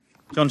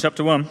John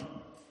chapter 1,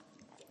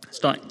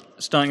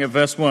 starting at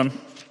verse 1,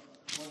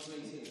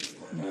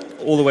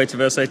 all the way to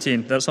verse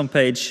 18. That's on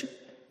page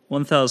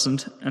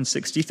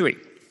 1063.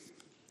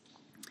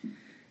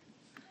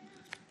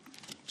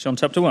 John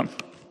chapter 1.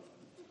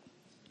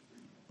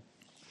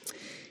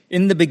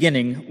 In the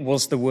beginning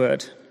was the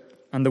Word,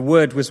 and the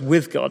Word was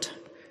with God,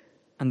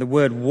 and the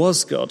Word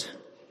was God.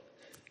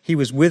 He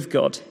was with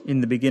God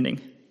in the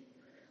beginning.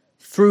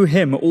 Through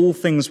him all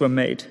things were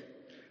made.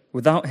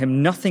 Without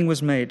him nothing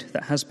was made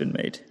that has been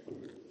made.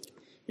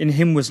 In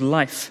him was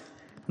life,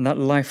 and that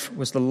life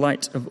was the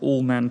light of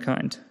all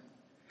mankind.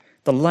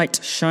 The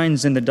light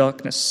shines in the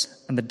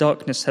darkness, and the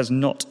darkness has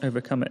not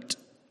overcome it.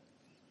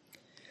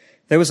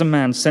 There was a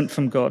man sent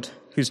from God,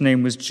 whose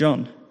name was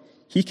John.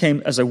 He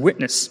came as a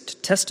witness to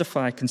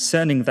testify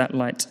concerning that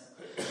light,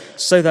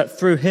 so that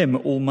through him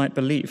all might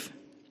believe.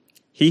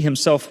 He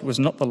himself was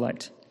not the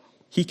light.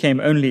 He came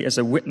only as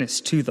a witness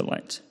to the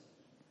light.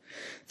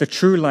 The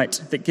true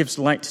light that gives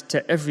light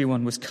to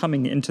everyone was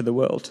coming into the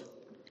world.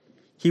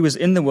 He was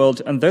in the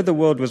world, and though the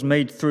world was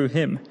made through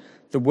him,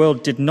 the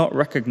world did not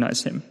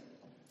recognize him.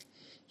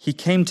 He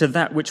came to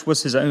that which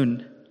was his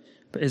own,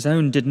 but his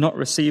own did not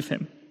receive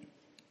him.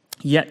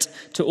 Yet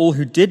to all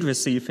who did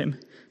receive him,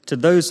 to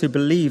those who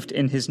believed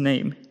in his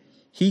name,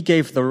 he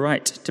gave the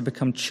right to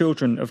become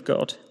children of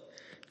God.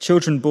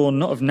 Children born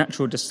not of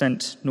natural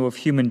descent, nor of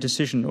human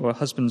decision or a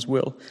husband's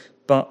will,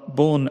 but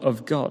born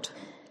of God.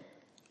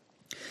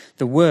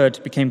 The Word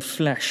became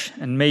flesh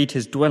and made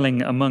his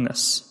dwelling among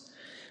us.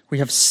 We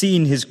have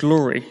seen his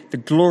glory, the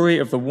glory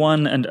of the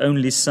one and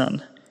only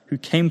Son, who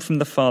came from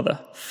the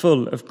Father,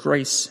 full of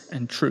grace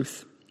and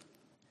truth.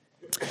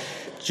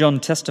 John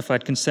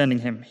testified concerning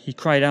him. He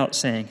cried out,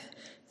 saying,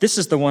 "This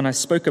is the one I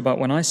spoke about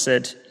when I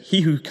said,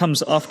 'He who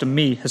comes after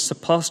me has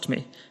surpassed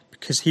me,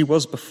 because he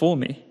was before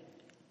me.'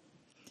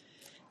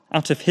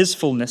 Out of his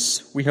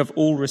fullness we have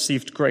all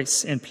received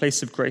grace in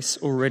place of grace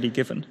already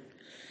given.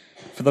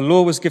 For the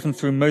law was given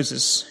through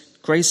Moses,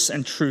 grace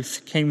and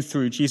truth came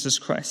through Jesus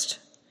Christ.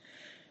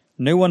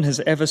 No one has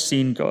ever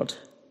seen God,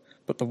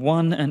 but the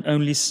one and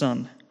only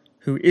Son,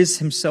 who is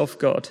himself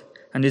God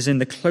and is in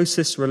the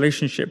closest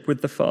relationship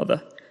with the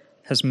Father,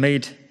 has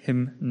made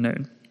him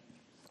known."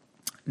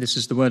 This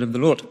is the word of the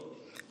Lord.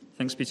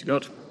 Thanks be to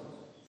God.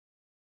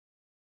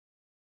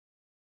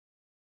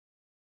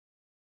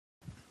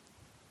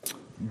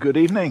 Good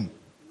evening.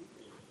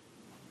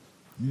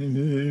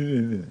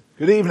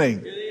 Good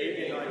evening.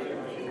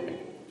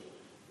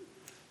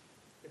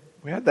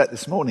 We had that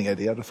this morning,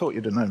 Eddie. I'd have thought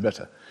you'd have known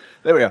better.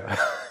 There we are.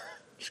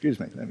 Excuse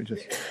me. Let me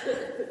just...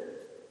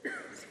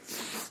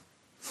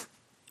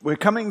 We're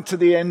coming to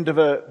the end of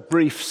a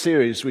brief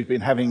series we've been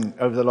having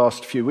over the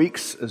last few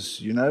weeks, as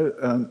you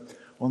know,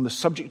 on the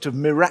subject of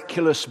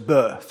miraculous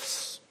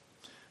births.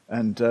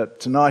 And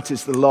tonight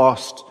is the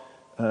last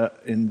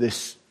in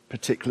this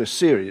particular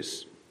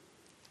series.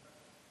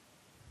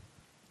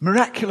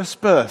 Miraculous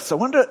births. I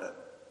wonder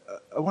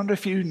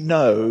if you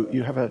know,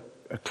 you have a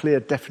clear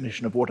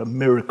definition of what a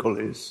miracle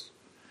is.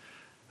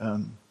 I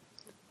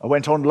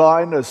went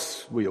online,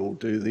 as we all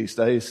do these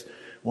days.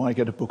 Why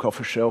get a book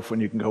off a shelf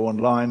when you can go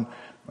online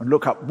and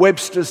look up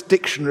Webster's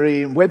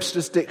Dictionary? And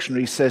Webster's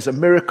Dictionary says a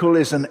miracle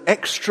is an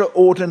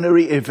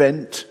extraordinary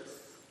event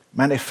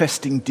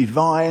manifesting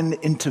divine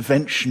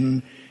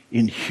intervention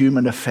in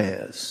human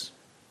affairs.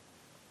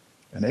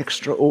 An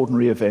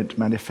extraordinary event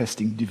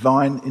manifesting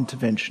divine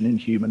intervention in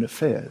human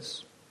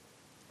affairs.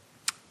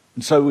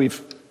 And so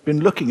we've been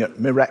looking at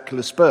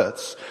miraculous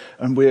births,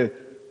 and we're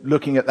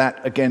looking at that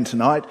again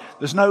tonight.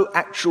 There's no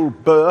actual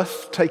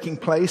birth taking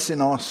place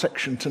in our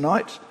section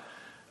tonight,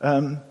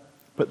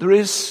 but there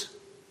is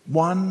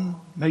one,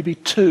 maybe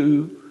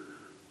two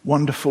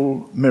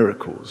wonderful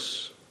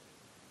miracles.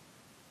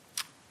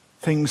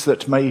 Things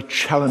that may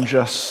challenge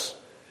us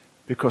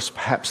because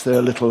perhaps they're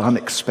a little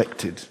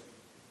unexpected.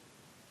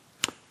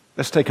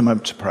 Let's take a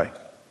moment to pray.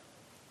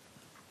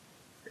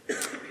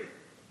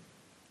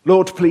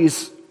 Lord,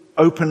 please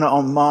open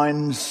our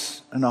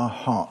minds and our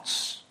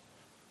hearts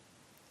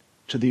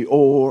to the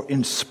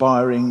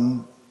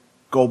awe-inspiring,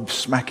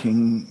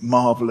 gobsmacking,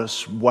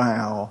 marvelous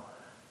wow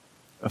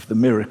of the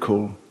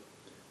miracle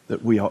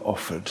that we are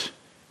offered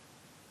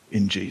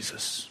in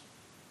Jesus.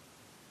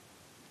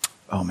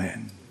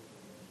 Amen.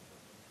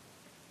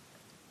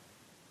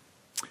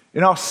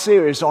 In our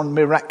series on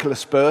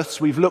miraculous births,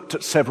 we've looked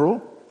at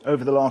several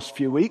over the last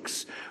few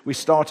weeks. We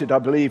started, I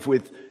believe,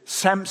 with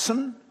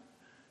Samson,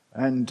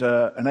 and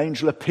an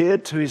angel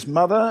appeared to his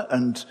mother,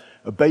 and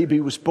a baby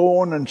was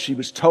born, and she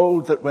was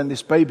told that when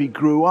this baby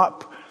grew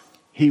up,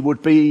 he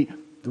would be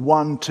the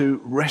one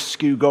to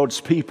rescue God's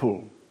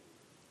people.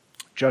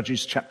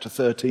 Judges chapter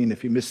 13,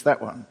 if you missed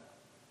that one.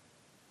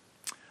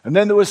 And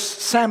then there was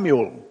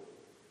Samuel,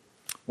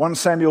 1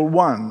 Samuel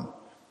 1.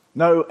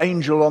 No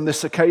angel on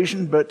this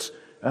occasion, but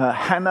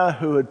Hannah,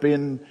 who had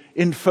been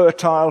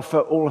infertile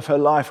for all of her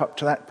life up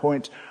to that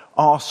point,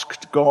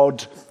 asked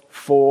God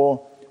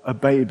for a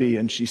baby.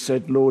 And she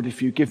said, "Lord,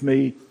 if you give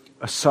me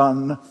a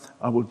son,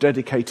 I will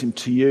dedicate him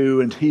to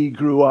you." And he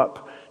grew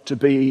up to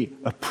be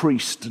a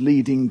priest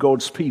leading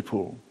God's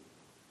people.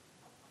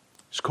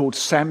 It's called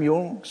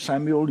Samuel.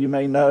 Samuel, you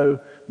may know,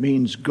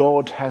 means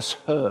God has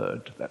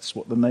heard. That's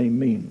what the name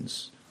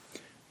means.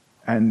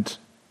 And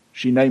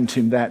she named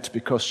him that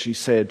because she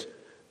said,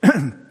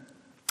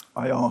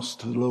 I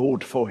asked the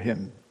Lord for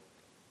him.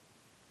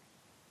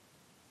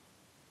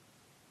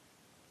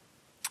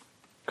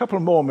 A couple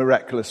more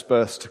miraculous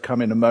births to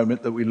come in a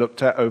moment that we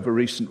looked at over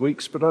recent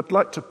weeks, but I'd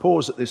like to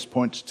pause at this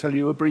point to tell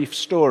you a brief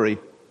story.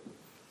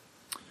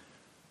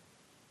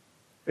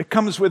 It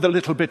comes with a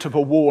little bit of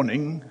a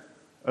warning,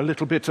 a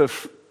little bit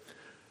of,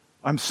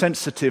 I'm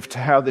sensitive to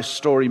how this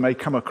story may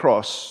come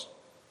across,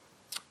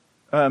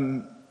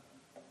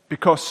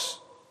 because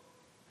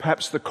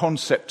perhaps the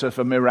concept of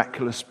a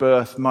miraculous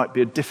birth might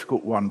be a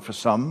difficult one for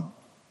some.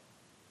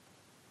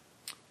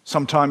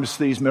 Sometimes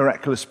these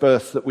miraculous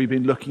births that we've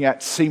been looking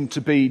at seem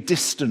to be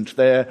distant.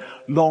 They're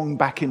long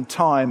back in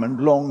time and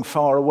long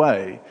far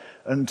away.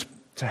 And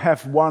to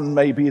have one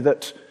maybe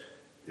that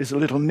is a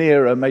little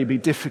nearer may be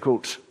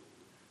difficult.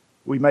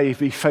 We may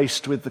be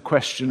faced with the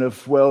question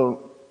of,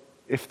 well,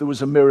 if there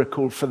was a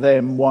miracle for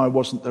them, why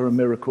wasn't there a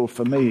miracle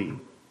for me?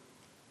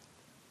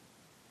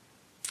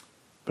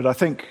 But I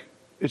think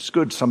it's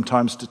good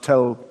sometimes to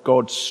tell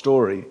God's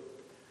story,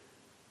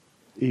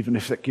 even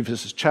if that gives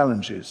us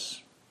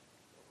challenges.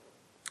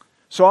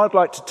 So I'd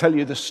like to tell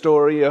you the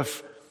story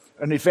of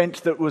an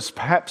event that was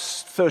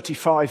perhaps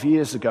 35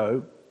 years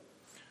ago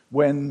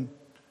when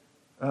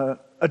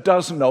a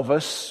dozen of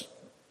us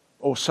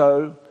or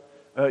so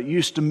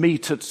used to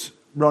meet at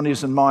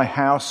Ronnie's and my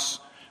house.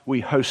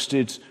 We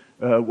hosted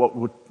what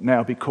would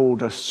now be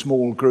called a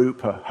small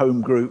group, a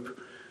home group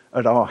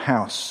at our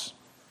house.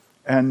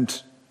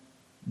 And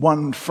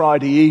one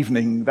Friday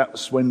evening,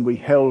 that's when we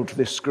held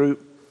this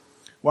group.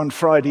 One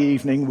Friday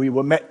evening we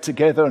were met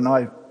together, and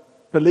I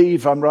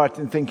believe I'm right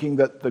in thinking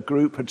that the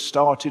group had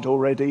started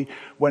already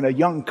when a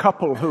young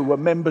couple who were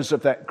members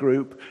of that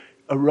group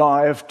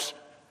arrived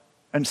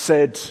and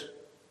said,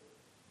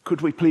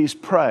 could we please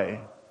pray?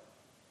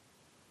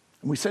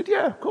 And we said,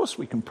 yeah, of course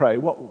we can pray.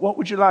 What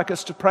would you like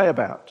us to pray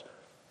about?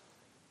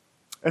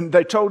 And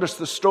they told us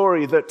the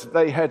story that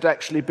they had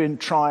actually been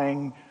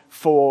trying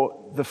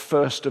for the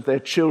first of their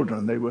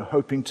children. They were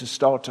hoping to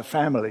start a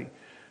family.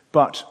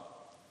 But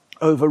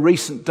over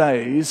recent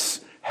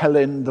days,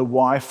 Helen, the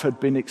wife, had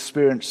been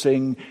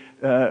experiencing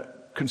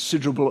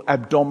considerable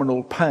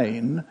abdominal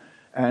pain,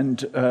 and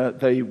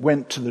they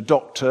went to the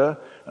doctor,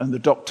 and the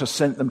doctor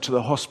sent them to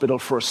the hospital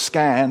for a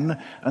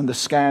scan, and the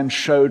scan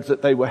showed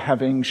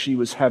that she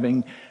was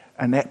having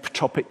an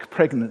ectopic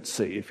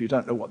pregnancy. If you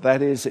don't know what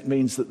that is, it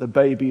means that the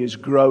baby is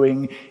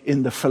growing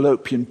in the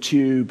fallopian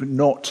tube,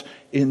 not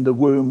in the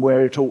womb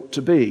where it ought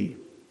to be.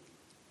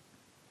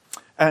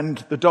 And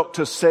the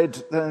doctor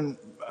said then,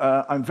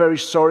 I'm very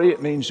sorry,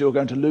 it means you're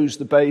going to lose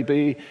the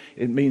baby.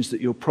 It means that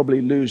you'll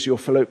probably lose your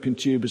fallopian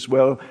tube as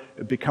well.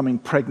 Becoming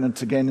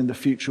pregnant again in the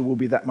future will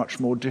be that much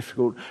more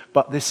difficult.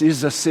 But this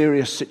is a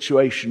serious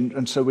situation,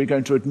 and so we're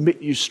going to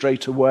admit you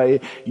straight away.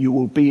 You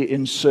will be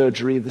in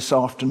surgery this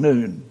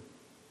afternoon.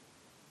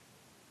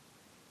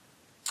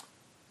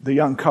 The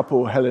young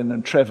couple, Helen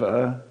and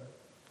Trevor,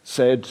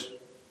 said,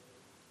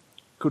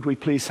 could we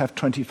please have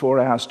 24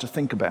 hours to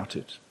think about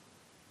it?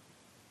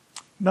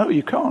 No,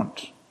 you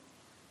can't.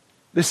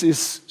 This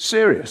is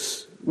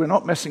serious. We're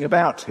not messing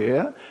about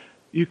here.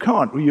 You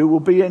can't. You will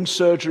be in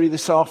surgery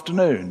this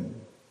afternoon.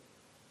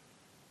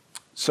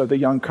 So the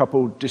young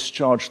couple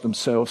discharged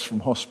themselves from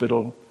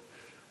hospital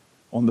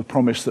on the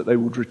promise that they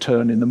would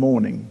return in the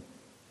morning.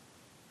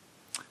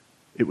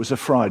 It was a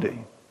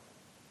Friday.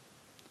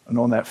 And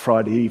on that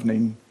Friday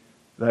evening,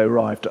 they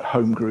arrived at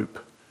home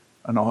group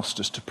and asked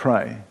us to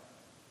pray.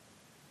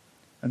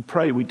 And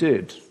pray we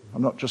did.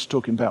 I'm not just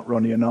talking about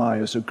Ronnie and I.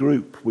 As a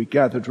group, we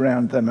gathered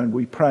round them and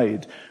we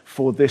prayed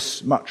for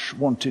this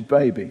much-wanted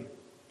baby.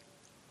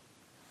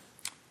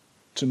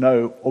 To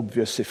no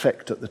obvious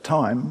effect at the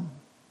time.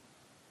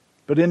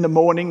 But in the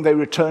morning, they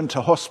returned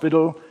to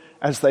hospital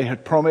as they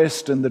had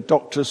promised, and the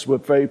doctors were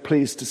very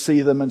pleased to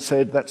see them and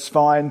said, that's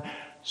fine.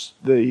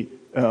 The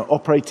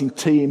operating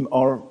team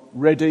are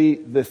ready.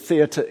 The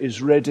theatre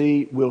is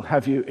ready. We'll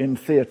have you in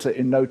theatre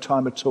in no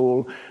time at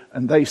all.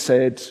 And they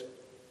said,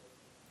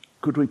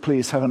 could we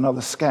please have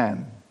another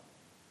scan?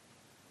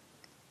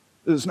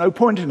 There's no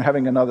point in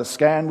having another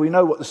scan. We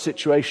know what the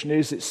situation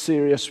is. It's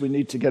serious. We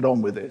need to get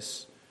on with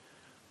this.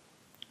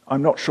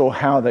 I'm not sure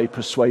how they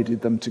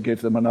persuaded them to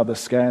give them another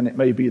scan. It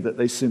may be that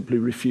they simply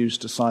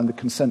refused to sign the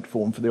consent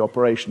form for the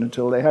operation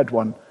until they had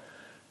one.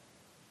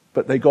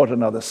 But they got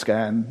another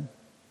scan.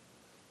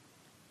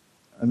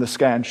 And the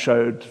scan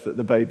showed that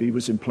the baby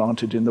was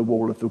implanted in the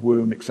wall of the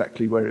womb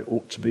exactly where it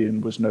ought to be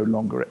and was no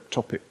longer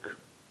ectopic.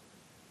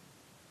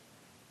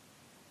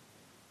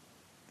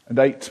 And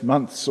 8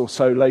 months or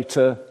so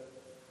later,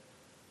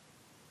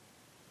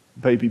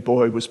 baby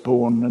boy was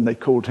born, and they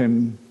called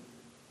him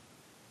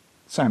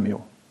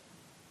Samuel,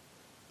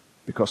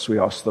 because we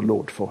asked the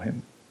Lord for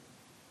him.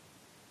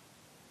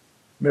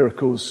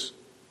 Miracles.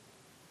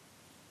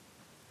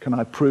 Can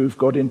I prove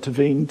God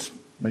intervened?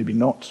 Maybe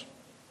not,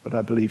 but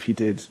I believe he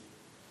did.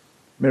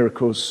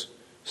 Miracles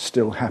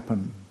still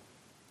happen.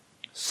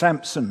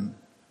 Samson,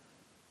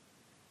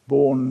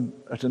 born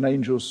at an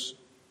angel's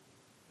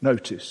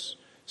notice.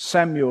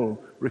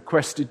 Samuel,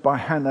 requested by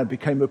Hannah,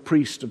 became a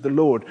priest of the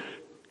Lord.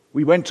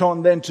 We went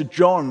on then to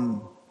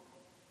John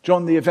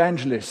the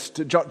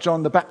evangelist,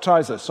 John the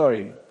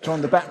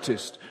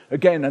Baptist,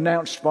 again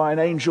announced by an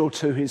angel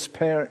to his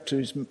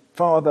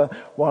father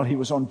while he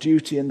was on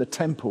duty in the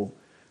temple.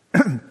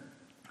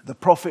 The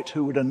prophet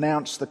who would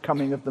announce the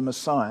coming of the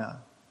Messiah.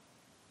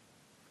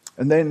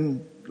 And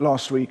then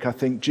last week, I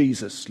think,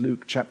 Jesus,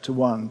 Luke chapter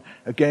 1,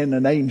 again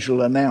an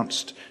angel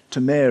announced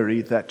to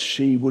Mary that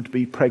she would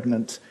be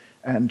pregnant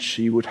and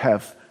she would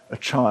have a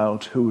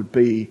child who would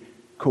be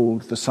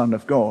called the Son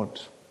of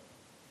God.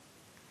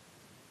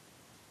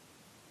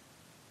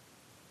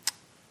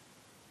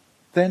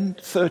 Then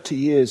 30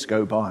 years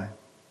go by.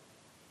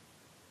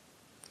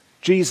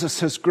 Jesus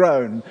has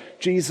grown.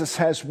 Jesus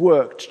has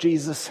worked.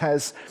 Jesus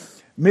has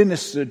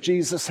ministered.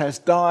 Jesus has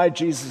died.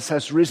 Jesus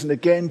has risen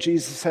again.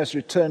 Jesus has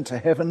returned to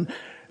heaven,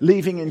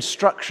 leaving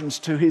instructions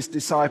to his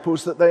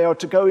disciples that they are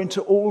to go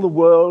into all the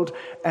world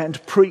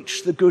and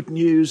preach the good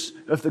news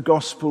of the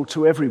gospel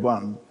to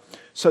everyone.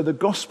 So the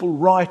gospel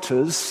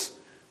writers,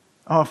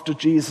 after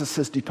Jesus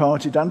has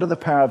departed under the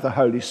power of the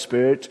Holy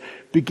Spirit,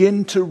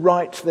 begin to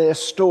write their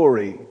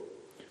story.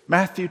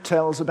 Matthew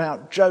tells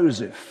about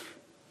Joseph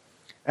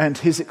and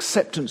his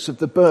acceptance of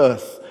the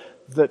birth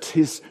that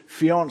his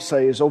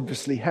fiancée is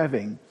obviously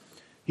having.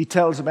 He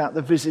tells about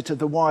the visit of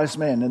the wise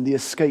men and the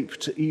escape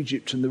to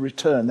Egypt and the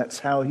return. That's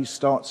how he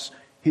starts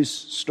his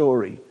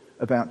story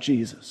about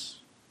Jesus.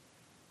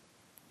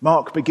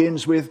 Mark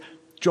begins with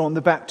John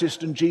the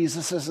Baptist and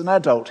Jesus as an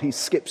adult. He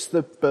skips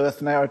the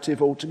birth narrative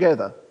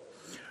altogether.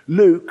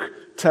 Luke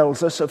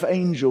tells us of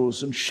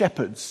angels and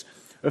shepherds,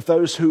 of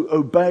those who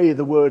obey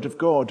the word of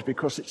God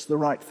because it's the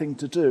right thing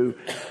to do,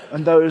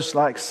 and those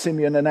like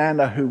Simeon and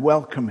Anna who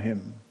welcome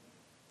him.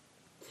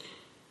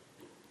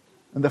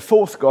 And the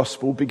fourth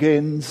gospel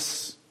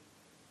begins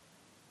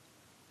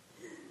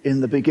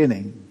in the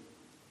beginning.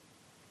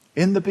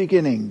 In the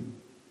beginning,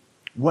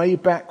 way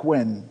back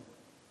when.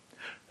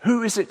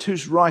 Who is it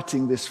who's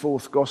writing this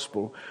fourth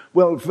gospel?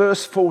 Well,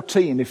 verse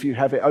 14, if you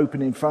have it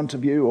open in front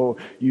of you or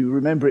you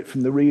remember it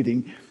from the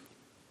reading,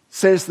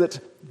 says that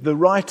the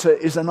writer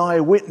is an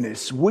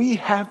eyewitness. We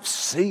have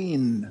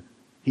seen,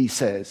 he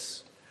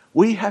says.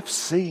 We have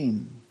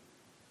seen.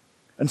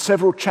 And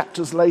several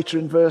chapters later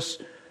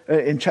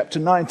in chapter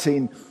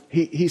 19,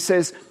 he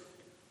says,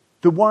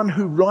 the one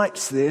who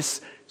writes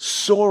this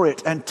saw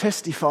it and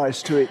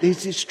testifies to it.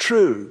 It is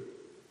true.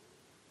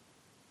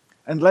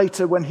 And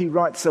later when he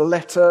writes a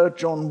letter,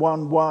 John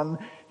 1:1,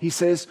 he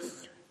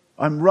says,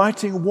 I'm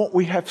writing what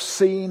we have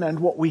seen and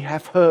what we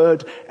have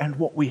heard and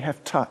what we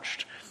have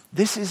touched.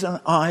 This is an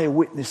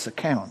eyewitness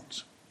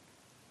account.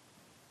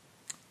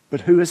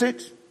 But who is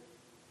it?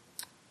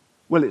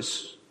 Well,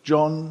 it's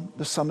John,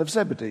 the son of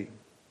Zebedee.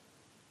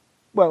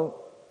 Well,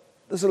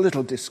 there's a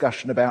little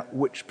discussion about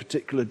which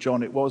particular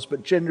John it was,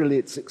 but generally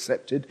it's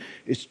accepted.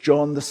 It's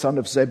John, the son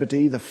of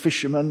Zebedee, the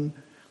fisherman,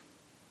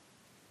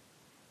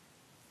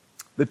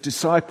 the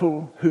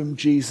disciple whom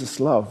Jesus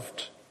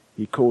loved,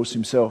 he calls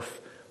himself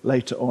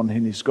later on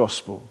in his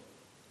gospel.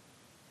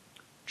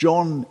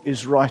 John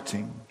is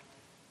writing.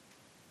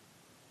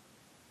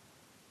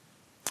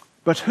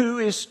 But who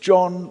is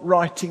John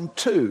writing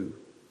to?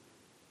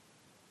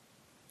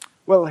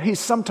 Well, he's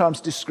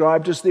sometimes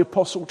described as the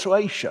apostle to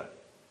Asia.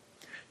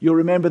 You'll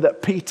remember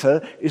that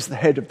Peter is the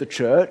head of the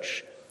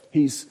church.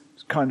 He's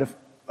kind of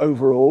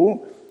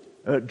overall.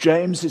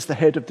 James is the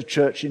head of the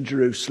church in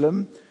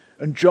Jerusalem.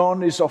 And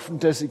John is often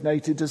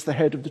designated as the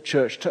head of the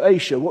church to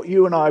Asia, what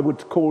you and I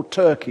would call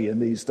Turkey in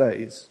these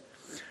days.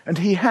 And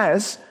he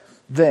has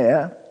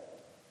there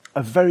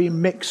a very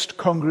mixed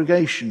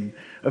congregation,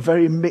 a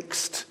very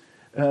mixed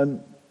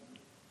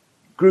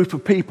group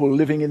of people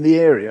living in the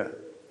area,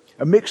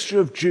 a mixture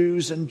of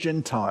Jews and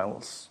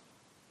Gentiles.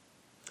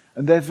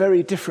 And they're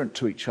very different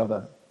to each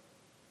other.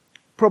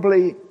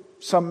 Probably,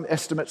 some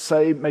estimates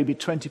say, maybe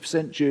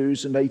 20%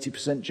 Jews and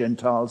 80%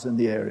 Gentiles in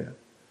the area.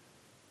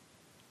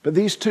 But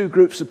these two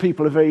groups of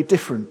people are very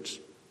different.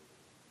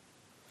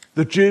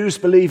 The Jews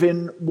believe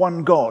in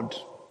one God.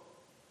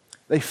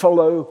 They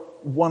follow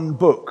one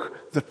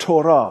book, the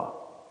Torah.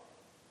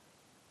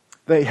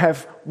 They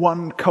have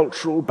one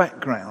cultural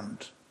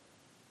background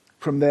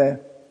from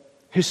their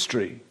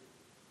history.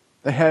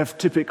 They have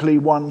typically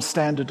one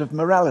standard of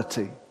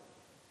morality.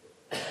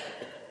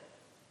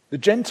 The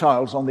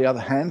Gentiles, on the other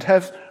hand,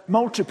 have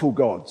multiple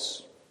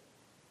gods.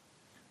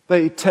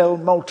 They tell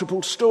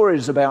multiple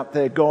stories about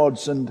their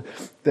gods and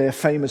their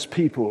famous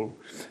people.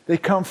 They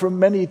come from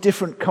many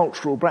different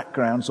cultural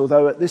backgrounds,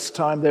 although at this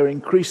time they're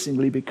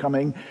increasingly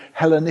becoming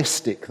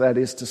Hellenistic. That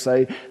is to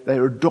say,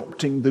 they're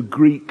adopting the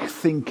Greek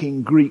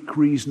thinking, Greek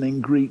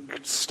reasoning, Greek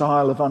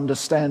style of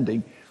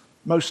understanding.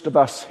 Most of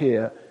us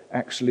here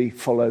actually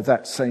follow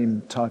that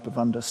same type of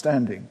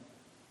understanding.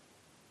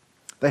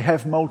 They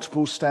have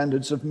multiple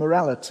standards of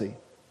morality.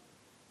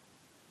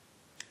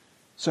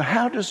 So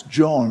how does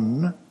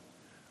John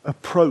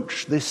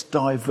approach this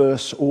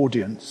diverse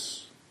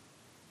audience?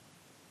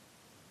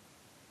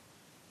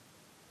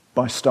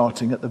 by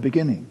starting at the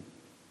beginning.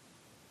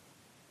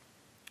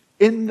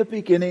 In the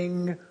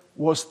beginning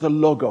was the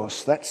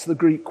Logos. That's the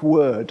Greek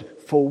word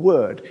for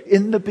word.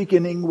 In the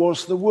beginning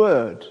was the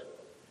Word.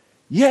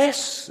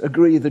 Yes,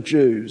 agree the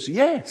Jews.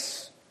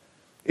 Yes.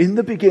 In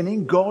the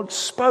beginning God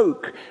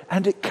spoke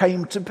and it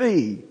came to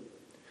be.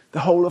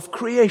 The whole of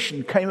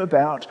creation came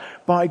about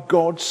by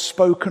God's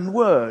spoken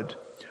word.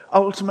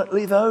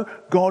 Ultimately, though,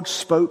 God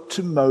spoke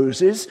to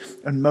Moses,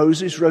 and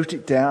Moses wrote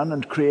it down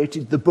and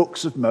created the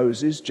books of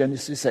Moses,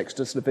 Genesis,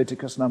 Exodus,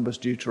 Leviticus, Numbers,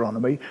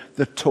 Deuteronomy,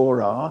 the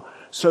Torah.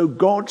 So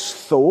God's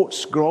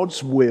thoughts,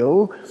 God's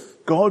will,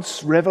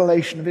 God's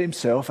revelation of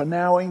himself are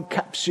now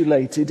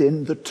encapsulated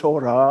in the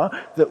Torah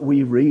that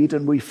we read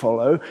and we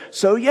follow.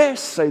 So yes,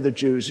 say the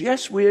Jews,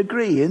 yes, we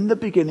agree, in the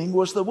beginning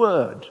was the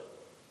Word.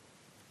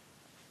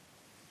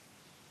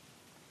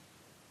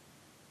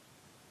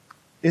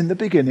 In the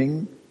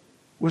beginning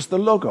was the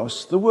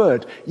Logos, the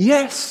Word.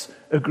 Yes,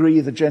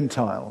 agree the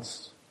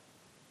Gentiles.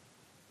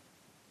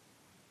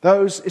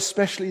 Those,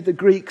 especially the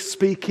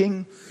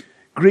Greek-speaking,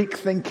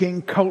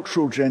 Greek-thinking,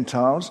 cultural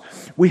Gentiles.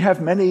 We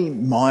have many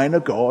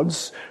minor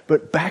gods,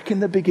 but back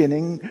in the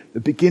beginning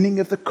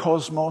of the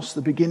cosmos,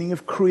 the beginning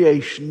of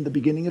creation, the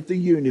beginning of the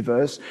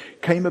universe,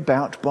 came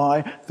about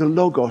by the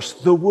Logos,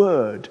 the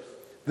Word,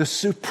 the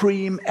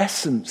supreme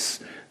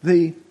essence,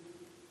 the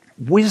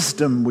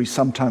wisdom, we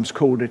sometimes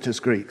called it as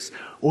Greeks,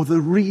 or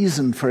the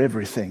reason for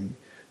everything,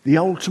 the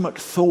ultimate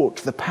thought,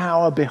 the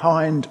power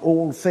behind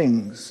all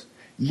things.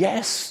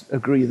 Yes,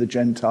 agree the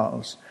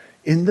Gentiles,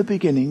 in the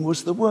beginning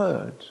was the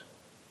Word.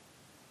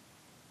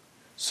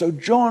 So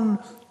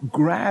John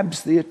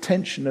grabs the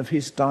attention of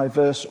his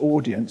diverse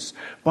audience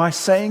by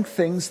saying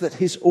things that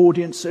his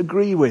audience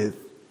agree with.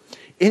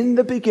 In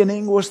the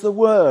beginning was the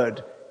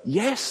Word.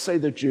 Yes, say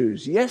the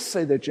Jews. Yes,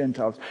 say the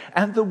Gentiles.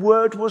 And the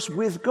Word was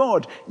with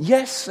God.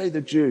 Yes, say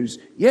the Jews.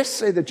 Yes,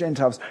 say the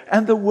Gentiles.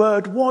 And the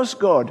Word was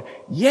God.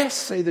 Yes,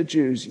 say the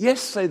Jews. Yes,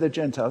 say the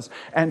Gentiles.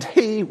 And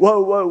he,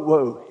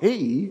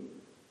 he?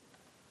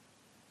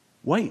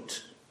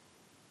 Wait.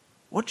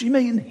 What do you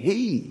mean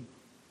he?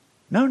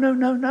 No.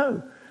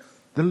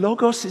 The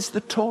Logos is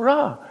the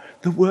Torah,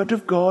 the Word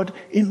of God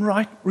in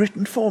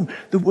written form.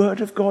 The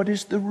Word of God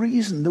is the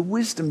reason, the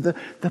wisdom,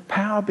 the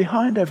power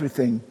behind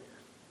everything.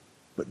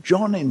 But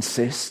John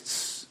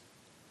insists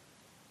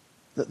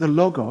that the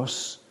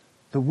Logos,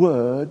 the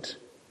Word,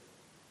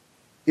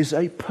 is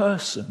a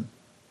person.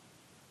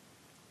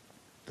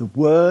 The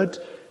Word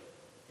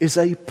is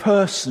a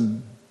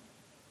person.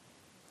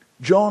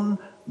 John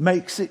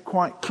makes it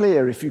quite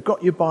clear. If you've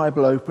got your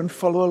Bible open,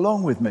 follow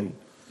along with me.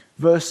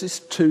 Verses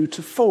 2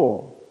 to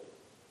 4.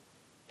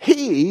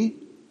 He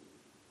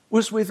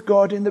was with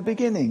God in the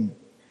beginning.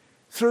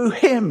 Through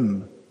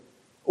him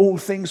all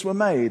things were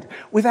made.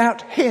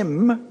 Without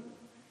him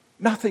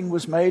nothing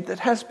was made that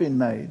has been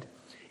made.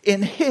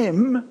 In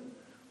him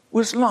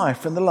was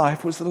life, and the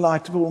life was the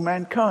light of all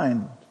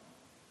mankind.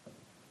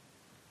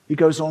 He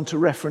goes on to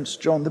reference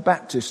John the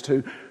Baptist,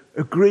 who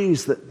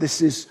agrees that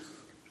this is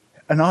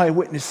an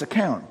eyewitness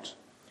account.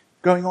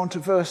 Going on to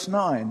verse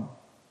 9.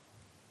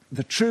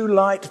 The true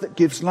light that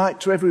gives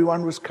light to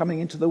everyone was coming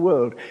into the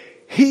world.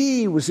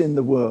 He was in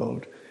the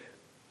world.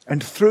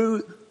 And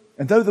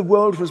though the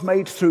world was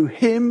made through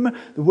him,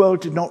 the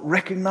world did not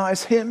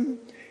recognize him.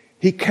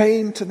 He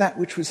came to that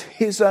which was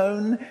his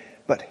own,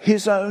 but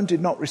his own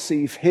did not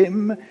receive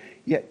him.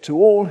 Yet to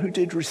all who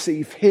did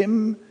receive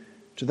him,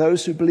 to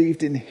those who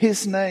believed in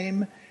his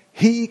name,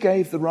 he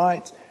gave the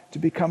right to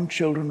become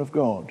children of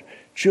God.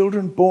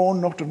 Children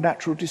born not of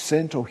natural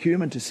descent or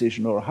human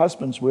decision or a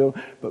husband's will,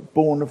 but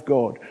born of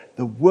God.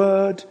 The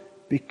Word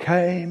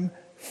became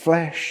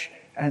flesh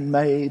and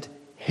made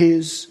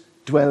his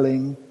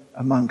dwelling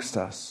amongst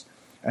us.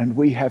 And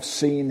we have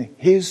seen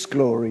his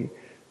glory,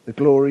 the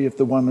glory of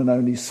the one and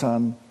only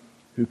Son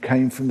who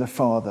came from the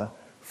Father,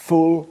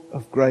 full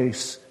of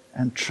grace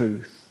and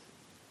truth.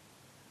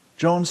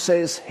 John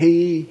says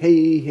he,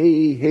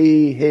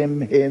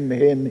 him,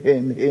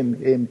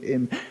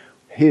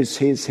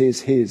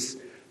 his.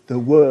 The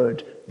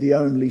Word, the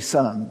only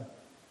Son.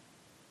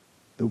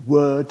 The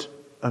Word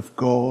of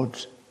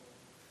God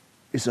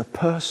is a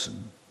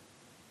person.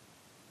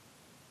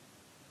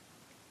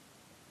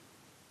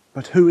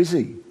 But who is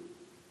he?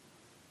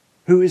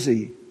 Who is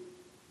he?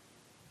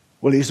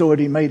 Well, he's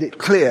already made it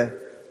clear.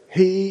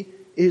 He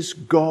is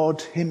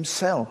God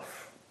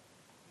himself.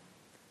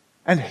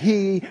 And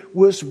he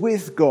was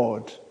with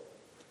God.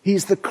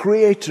 He's the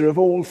creator of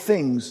all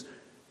things.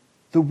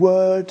 The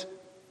world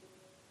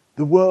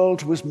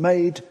was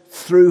made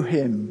through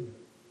him.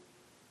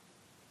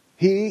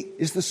 He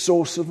is the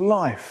source of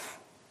life,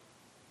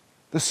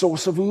 the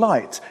source of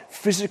light,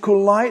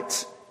 physical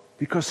light,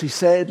 because he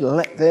said,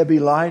 let there be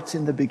light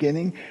in the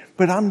beginning,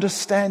 but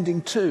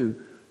understanding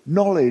too,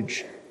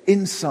 knowledge,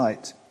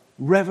 insight,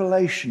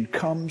 revelation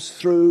comes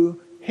through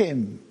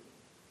him,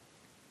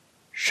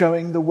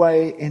 showing the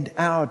way in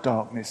our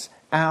darkness,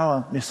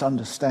 our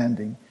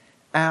misunderstanding,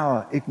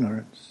 our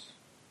ignorance.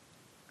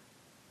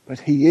 But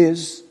he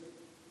is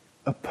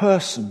a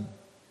person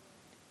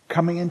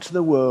coming into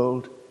the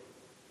world.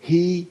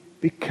 He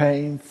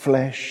became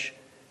flesh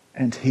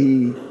and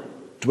he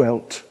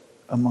dwelt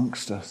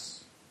amongst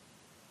us.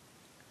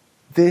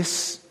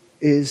 This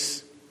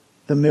is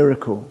the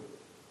miracle.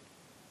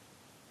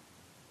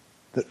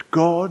 That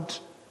God,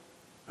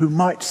 who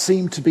might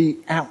seem to be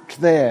out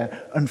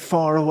there and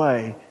far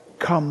away,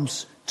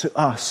 comes to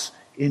us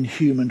in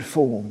human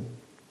form.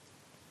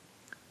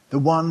 The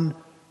one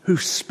who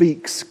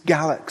speaks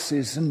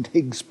galaxies and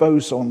Higgs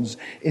bosons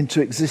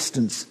into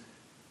existence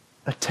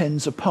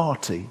attends a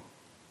party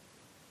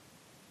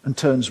and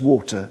turns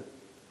water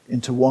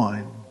into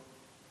wine.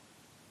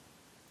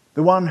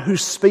 The one who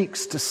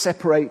speaks to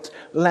separate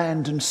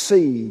land and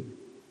sea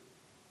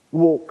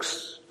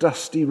walks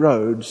dusty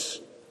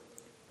roads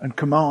and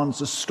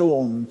commands a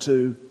storm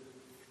to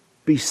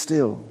be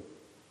still.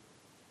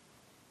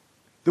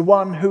 The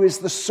one who is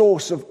the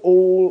source of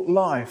all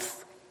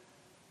life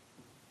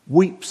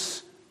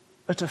weeps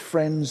at a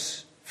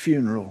friend's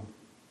funeral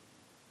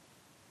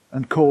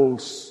and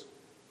calls,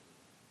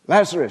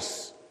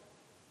 "Lazarus,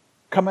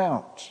 come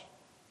out."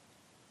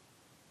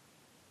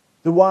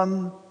 The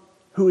one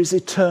who is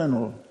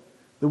eternal,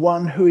 the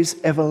one who is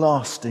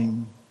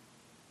everlasting,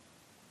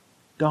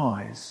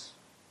 dies.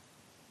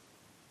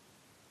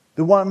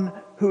 The one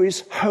who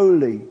is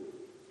holy,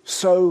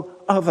 so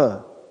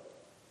other,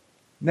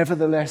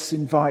 nevertheless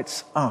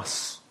invites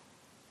us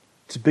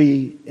to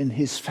be in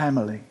his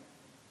family.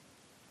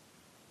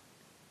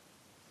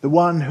 The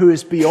one who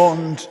is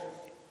beyond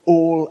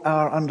all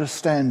our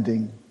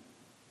understanding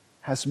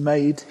has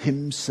made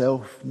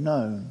himself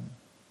known.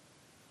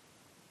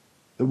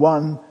 The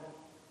one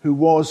who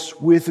was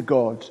with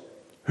God,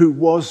 who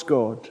was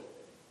God,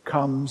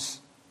 comes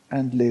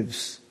and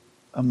lives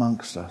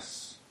amongst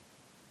us.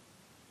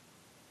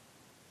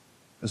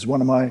 As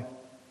one of my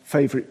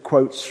favourite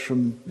quotes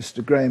from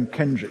Mr. Graham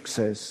Kendrick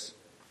says,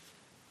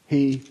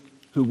 "He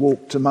who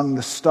walked among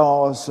the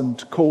stars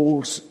and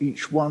calls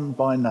each one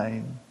by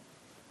name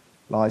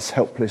lies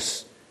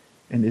helpless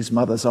in his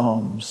mother's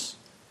arms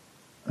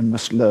and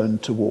must learn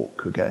to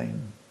walk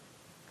again."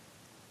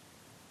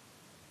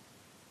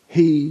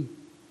 He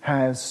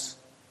has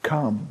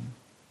come.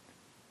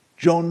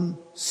 John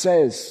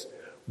says,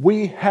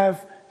 we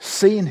have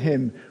seen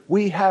him,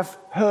 we have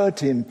heard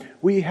him,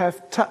 we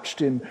have touched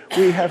him,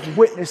 we have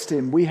witnessed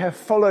him, we have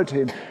followed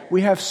him,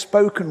 we have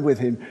spoken with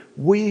him,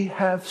 we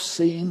have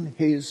seen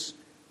his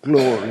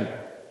glory.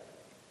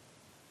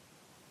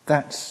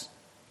 That's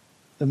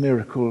the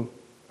miracle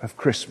of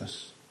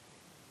Christmas.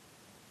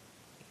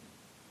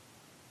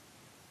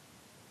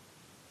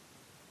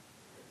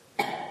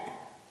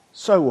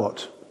 So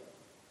what?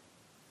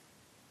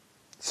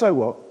 So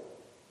what?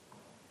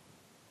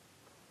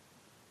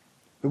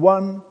 The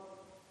one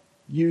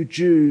you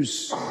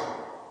Jews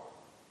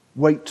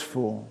wait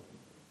for,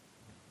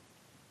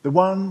 the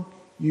one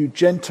you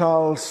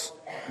Gentiles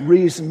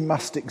reason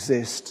must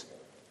exist,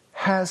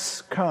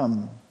 has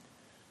come,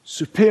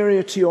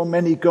 superior to your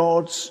many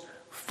gods,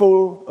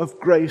 full of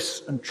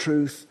grace and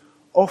truth,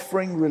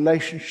 offering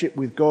relationship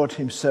with God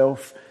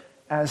himself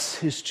as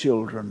his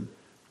children,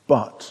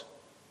 but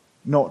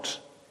not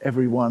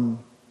everyone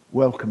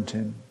welcomed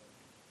him.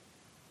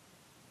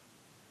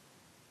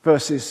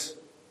 Verses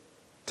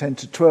 10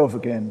 to 12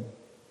 again.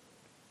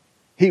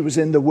 He was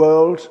in the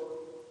world,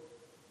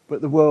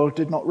 but the world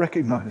did not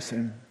recognize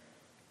him.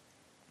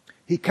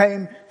 He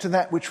came to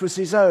that which was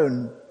his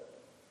own,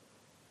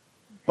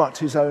 but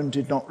his own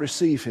did not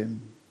receive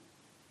him.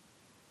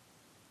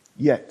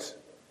 Yet,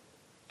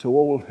 to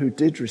all who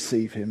did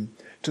receive him,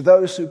 to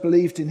those who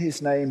believed in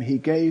his name, he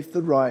gave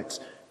the right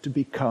to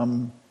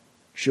become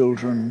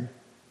children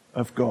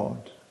of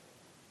God.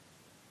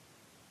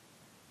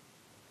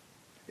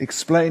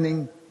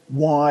 Explaining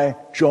why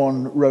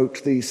John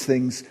wrote these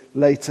things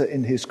later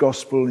in his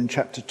gospel in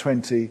chapter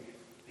 20,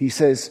 he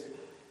says,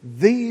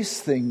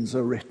 "These things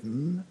are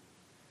written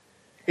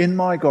in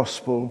my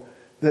gospel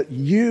that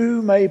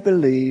you may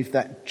believe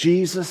that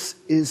Jesus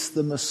is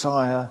the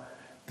Messiah,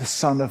 the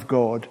Son of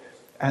God,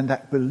 and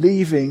that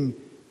believing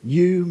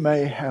you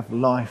may have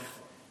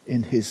life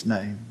in his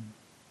name."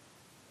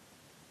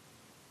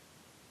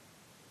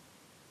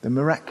 The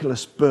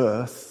miraculous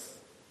birth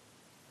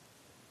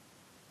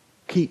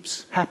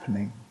keeps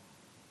happening.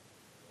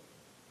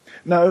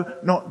 No,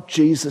 not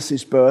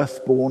Jesus'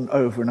 birth born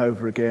over and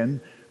over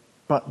again,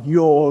 but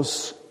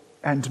yours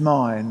and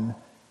mine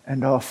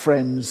and our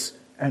friends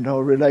and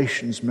our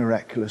relations'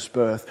 miraculous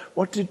birth.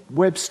 What did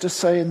Webster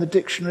say in the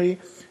dictionary?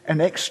 An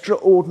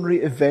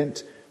extraordinary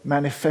event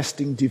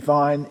manifesting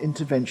divine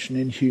intervention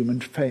in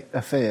human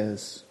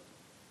affairs.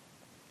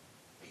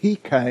 He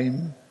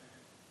came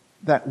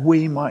that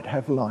we might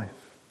have life.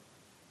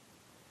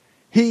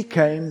 He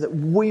came that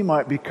we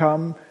might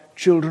become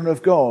children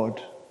of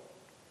God.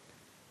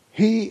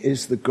 He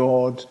is the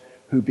God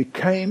who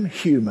became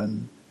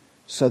human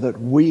so that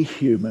we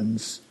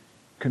humans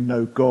can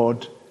know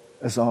God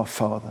as our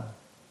Father.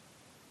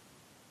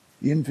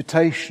 The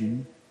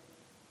invitation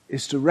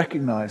is to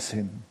recognize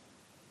him,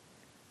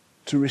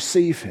 to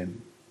receive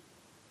him.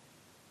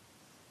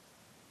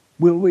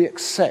 Will we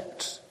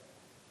accept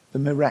the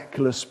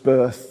miraculous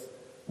birth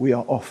we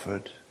are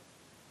offered.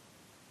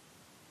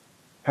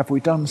 Have we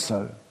done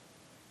so?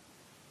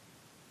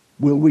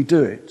 Will we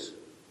do it?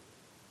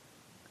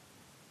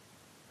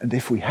 And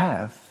if we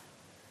have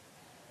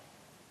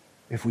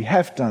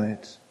done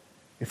it,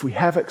 if we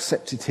have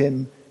accepted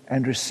him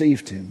and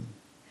received him,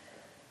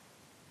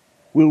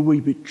 will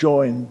we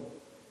join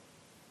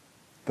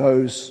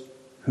those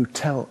who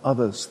tell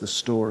others the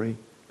story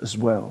as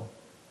well,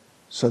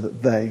 so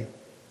that they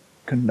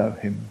can know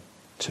him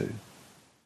too?